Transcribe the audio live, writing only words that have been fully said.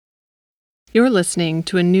You're listening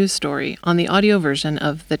to a news story on the audio version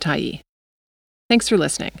of The Tyee. Thanks for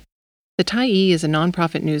listening. The Tyee is a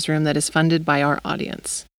nonprofit newsroom that is funded by our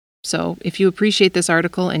audience. So, if you appreciate this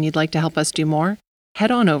article and you'd like to help us do more,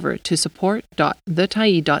 head on over to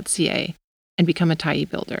support.thetyee.ca and become a Tyee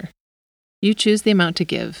builder. You choose the amount to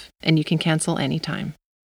give, and you can cancel anytime.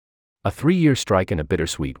 A 3-year strike and a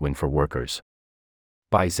bittersweet win for workers.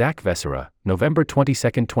 By Zach Vessera, November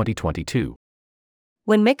 22, 2022.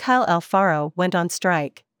 When Mikhail Alfaro went on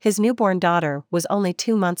strike, his newborn daughter was only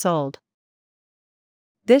 2 months old.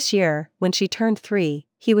 This year, when she turned 3,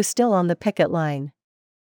 he was still on the picket line.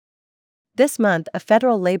 This month, a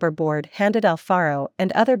federal labor board handed Alfaro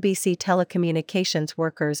and other BC telecommunications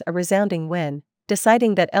workers a resounding win,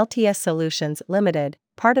 deciding that LTS Solutions Limited,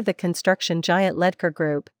 part of the construction giant Ledker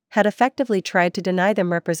Group, had effectively tried to deny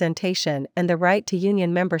them representation and the right to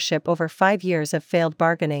union membership over 5 years of failed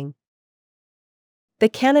bargaining. The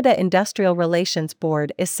Canada Industrial Relations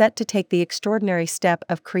Board is set to take the extraordinary step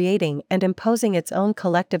of creating and imposing its own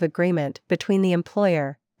collective agreement between the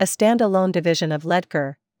employer, a standalone division of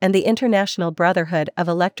Ledker, and the International Brotherhood of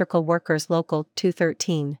Electrical Workers Local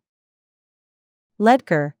 213.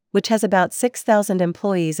 Ledker, which has about 6,000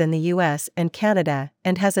 employees in the US and Canada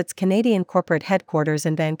and has its Canadian corporate headquarters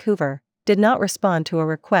in Vancouver, did not respond to a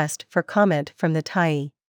request for comment from the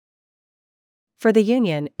Tyee. For the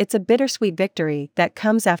union, it's a bittersweet victory that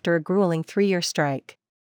comes after a grueling 3-year strike.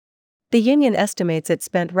 The union estimates it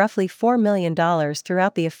spent roughly $4 million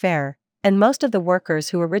throughout the affair, and most of the workers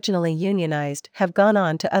who originally unionized have gone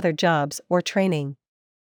on to other jobs or training.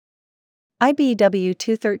 IBEW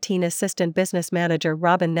 213 Assistant Business Manager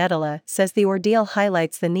Robin Nettela says the ordeal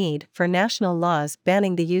highlights the need for national laws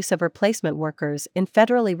banning the use of replacement workers in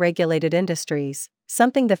federally regulated industries,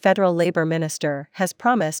 something the federal labor minister has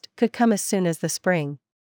promised could come as soon as the spring.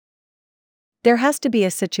 There has to be a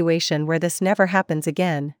situation where this never happens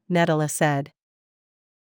again, Nettela said.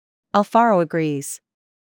 Alfaro agrees.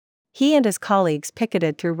 He and his colleagues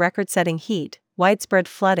picketed through record-setting heat, widespread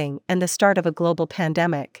flooding, and the start of a global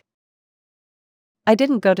pandemic. I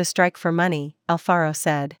didn't go to strike for money, Alfaro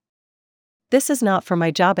said. This is not for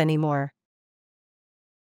my job anymore.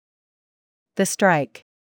 The strike.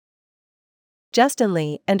 Justin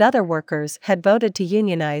Lee and other workers had voted to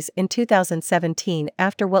unionize in 2017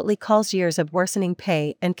 after what Lee calls years of worsening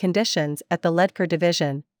pay and conditions at the Ledker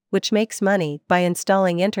division, which makes money by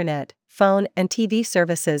installing internet, phone and TV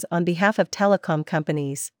services on behalf of telecom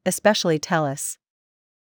companies, especially TELUS.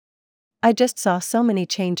 I just saw so many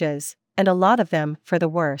changes, and a lot of them for the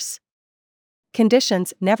worse.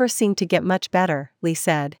 Conditions never seemed to get much better, Lee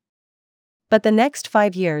said. But the next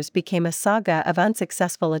 5 years became a saga of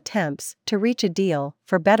unsuccessful attempts to reach a deal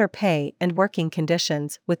for better pay and working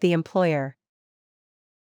conditions with the employer.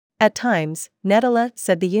 At times, Nettela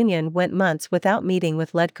said the union went months without meeting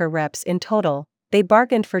with Ledker reps in total. They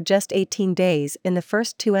bargained for just 18 days in the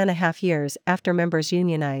first 2.5 years after members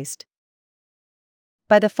unionized.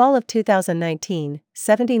 By the fall of 2019,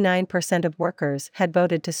 79% of workers had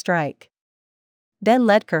voted to strike. Then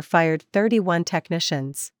Ledker fired 31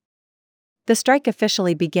 technicians. The strike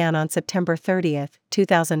officially began on September 30,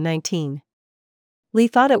 2019. Lee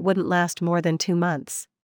thought it wouldn't last more than 2 months.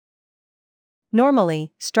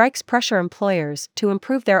 Normally, strikes pressure employers to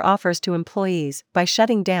improve their offers to employees by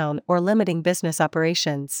shutting down or limiting business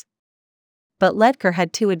operations. But Ledker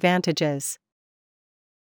had 2 advantages.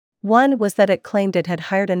 One was that it claimed it had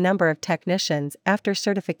hired a number of technicians after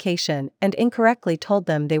certification and incorrectly told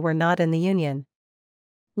them they were not in the union.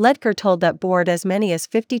 Ledker told that board as many as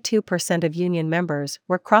 52% of union members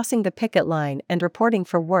were crossing the picket line and reporting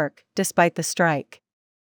for work despite the strike.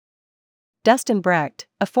 Dustin Brecht,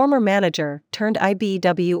 a former manager turned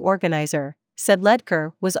IBEW organizer, said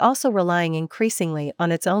Ledker was also relying increasingly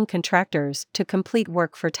on its own contractors to complete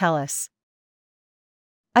work for TELUS.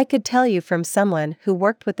 I could tell you from someone who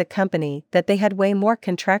worked with the company that they had way more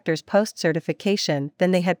contractors post-certification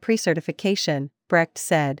than they had pre-certification, Brecht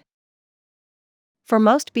said. For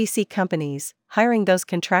most BC companies, hiring those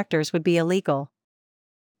contractors would be illegal.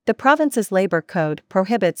 The province's labor code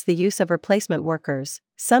prohibits the use of replacement workers,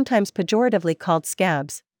 sometimes pejoratively called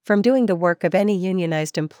scabs, from doing the work of any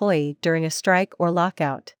unionized employee during a strike or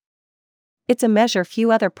lockout. It's a measure few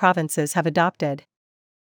other provinces have adopted.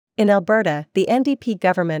 In Alberta, the NDP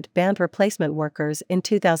government banned replacement workers in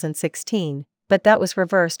 2016, but that was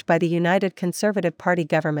reversed by the United Conservative Party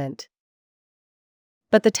government.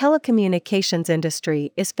 But the telecommunications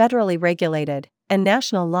industry is federally regulated, and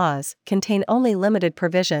national laws contain only limited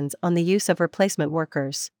provisions on the use of replacement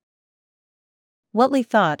workers. What Lee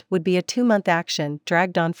thought would be a 2-month action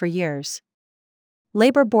dragged on for years.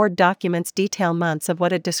 Labor Board documents detail months of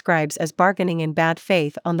what it describes as bargaining in bad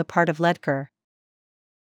faith on the part of Ledker.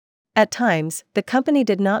 At times, the company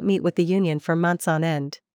did not meet with the union for months on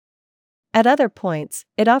end. At other points,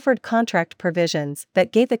 it offered contract provisions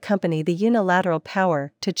that gave the company the unilateral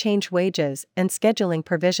power to change wages and scheduling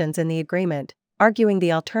provisions in the agreement, arguing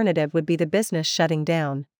the alternative would be the business shutting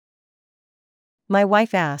down. My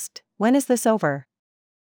wife asked, "When is this over?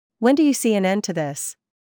 When do you see an end to this?"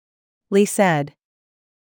 Lee said.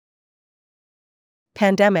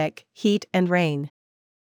 Pandemic, heat and rain.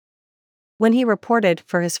 When he reported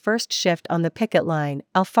for his first shift on the picket line,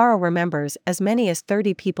 Alfaro remembers as many as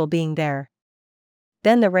 30 people being there.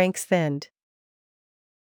 Then the ranks thinned.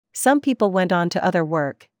 Some people went on to other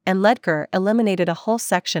work, and Ledker eliminated a whole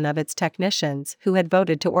section of its technicians who had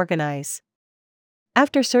voted to organize.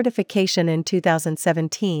 After certification in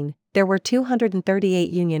 2017, there were 238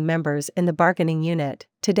 union members in the bargaining unit.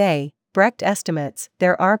 Today, Brecht estimates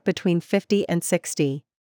there are between 50 and 60.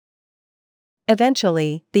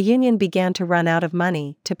 Eventually, the union began to run out of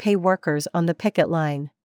money to pay workers on the picket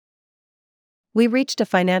line. "We reached a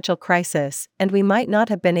financial crisis, and we might not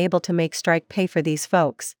have been able to make strike pay for these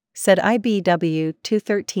folks," said IBEW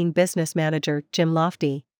 213 business manager Jim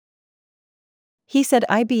Lofty. He said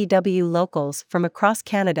IBEW locals from across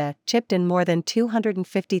Canada chipped in more than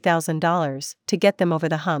 $250,000 to get them over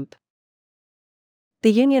the hump.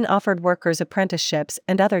 The union offered workers apprenticeships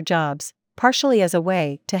and other jobs, partially as a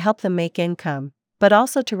way to help them make income, but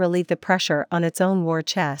also to relieve the pressure on its own war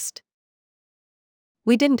chest.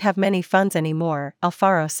 "We didn't have many funds anymore,"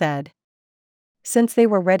 Alfaro said. Since they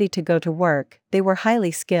were ready to go to work, they were highly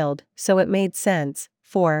skilled, so it made sense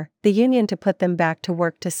for the union to put them back to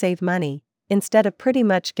work to save money, instead of pretty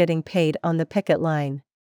much getting paid on the picket line.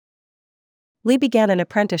 Lee began an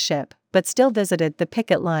apprenticeship, but still visited the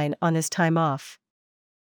picket line on his time off.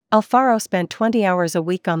 Alfaro spent 20 hours a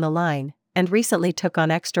week on the line, and recently took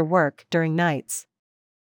on extra work during nights.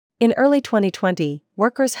 In early 2020,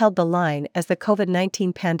 workers held the line as the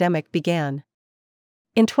COVID-19 pandemic began.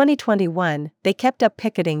 In 2021, they kept up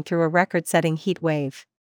picketing through a record-setting heat wave.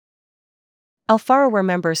 Alfaro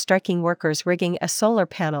remembers striking workers rigging a solar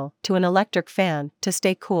panel to an electric fan to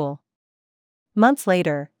stay cool. Months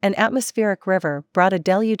later, an atmospheric river brought a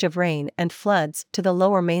deluge of rain and floods to the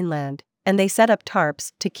lower mainland, and they set up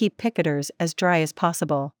tarps to keep picketers as dry as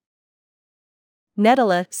possible.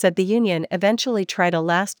 Nedela said the union eventually tried a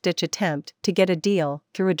last-ditch attempt to get a deal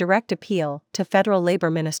through a direct appeal to Federal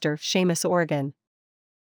Labor Minister Seamus Organ.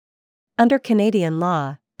 Under Canadian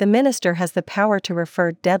law, the minister has the power to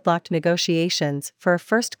refer deadlocked negotiations for a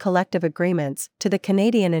first collective agreements to the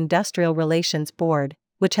Canadian Industrial Relations Board,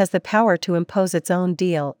 which has the power to impose its own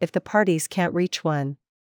deal if the parties can't reach one.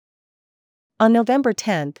 On November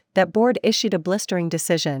 10, that board issued a blistering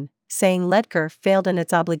decision, saying Ledker failed in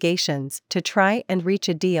its obligations to try and reach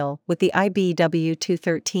a deal with the IBEW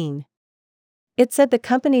 213. It said the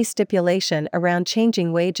company's stipulation around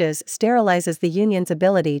changing wages sterilizes the union's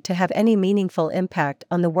ability to have any meaningful impact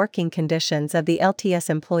on the working conditions of the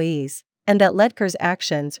LTS employees, and that Ledker's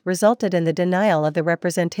actions resulted in the denial of the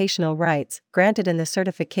representational rights granted in the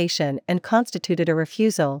certification and constituted a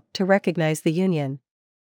refusal to recognize the union.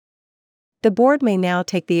 The board may now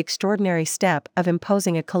take the extraordinary step of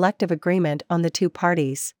imposing a collective agreement on the two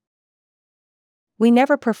parties. "We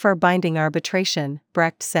never prefer binding arbitration,"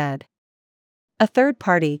 Brecht said. "A third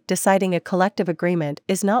party deciding a collective agreement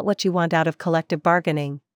is not what you want out of collective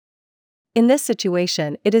bargaining. In this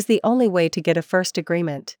situation, it is the only way to get a first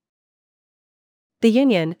agreement." The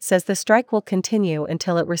union says the strike will continue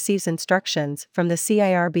until it receives instructions from the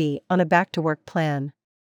CIRB on a back-to-work plan.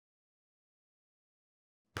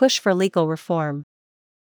 Push for legal reform.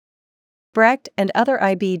 Brecht and other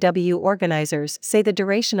IBEW organizers say the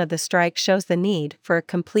duration of the strike shows the need for a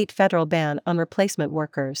complete federal ban on replacement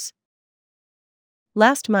workers.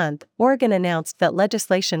 Last month, Oregon announced that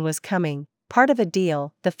legislation was coming, part of a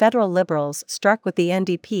deal the federal Liberals struck with the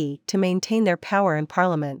NDP to maintain their power in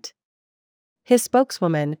Parliament. His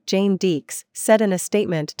spokeswoman, Jane Deeks, said in a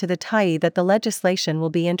statement to the Tyee that the legislation will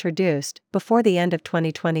be introduced before the end of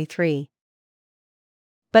 2023.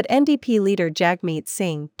 But NDP leader Jagmeet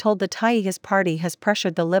Singh told the Tyee his party has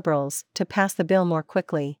pressured the Liberals to pass the bill more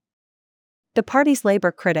quickly. The party's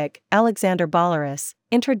labor critic, Alexander Bolaris,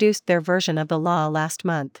 introduced their version of the law last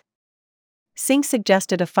month. Singh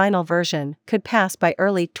suggested a final version could pass by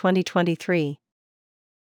early 2023.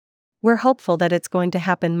 "We're hopeful that it's going to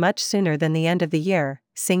happen much sooner than the end of the year,"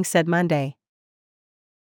 Singh said Monday.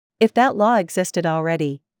 If that law existed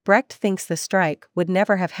already, Brecht thinks the strike would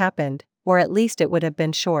never have happened, or at least it would have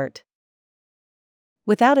been short.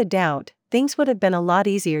 Without a doubt, things would have been a lot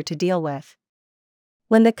easier to deal with.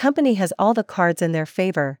 When the company has all the cards in their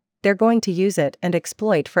favor, they're going to use it and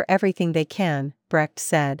exploit for everything they can, Brecht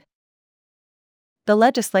said. The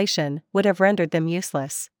legislation would have rendered them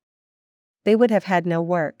useless. They would have had no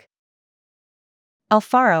work.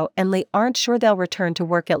 Alfaro and Lee aren't sure they'll return to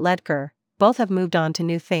work at Ledger, both have moved on to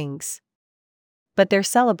new things. But they're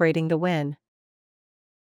celebrating the win.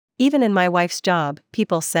 Even in my wife's job,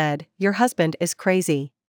 people said, "Your husband is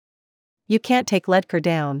crazy. You can't take Ledger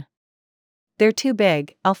down. They're too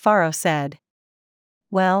big," Alfaro said.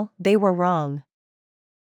 Well, they were wrong.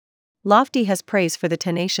 Lofty has praise for the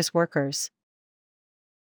tenacious workers.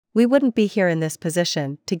 "We wouldn't be here in this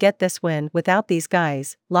position to get this win without these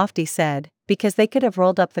guys," Lofty said, "because they could have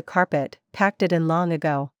rolled up the carpet, packed it in long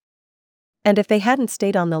ago. And if they hadn't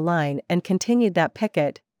stayed on the line and continued that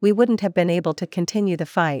picket, we wouldn't have been able to continue the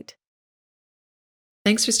fight."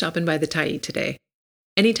 Thanks for stopping by the Tyee today.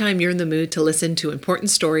 Anytime you're in the mood to listen to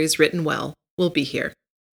important stories written well, we'll be here.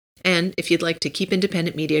 And if you'd like to keep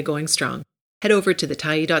independent media going strong, head over to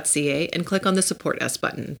thetyee.ca and click on the Support Us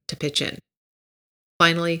button to pitch in.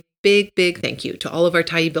 Finally, big thank you to all of our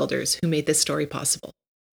Tyee builders who made this story possible.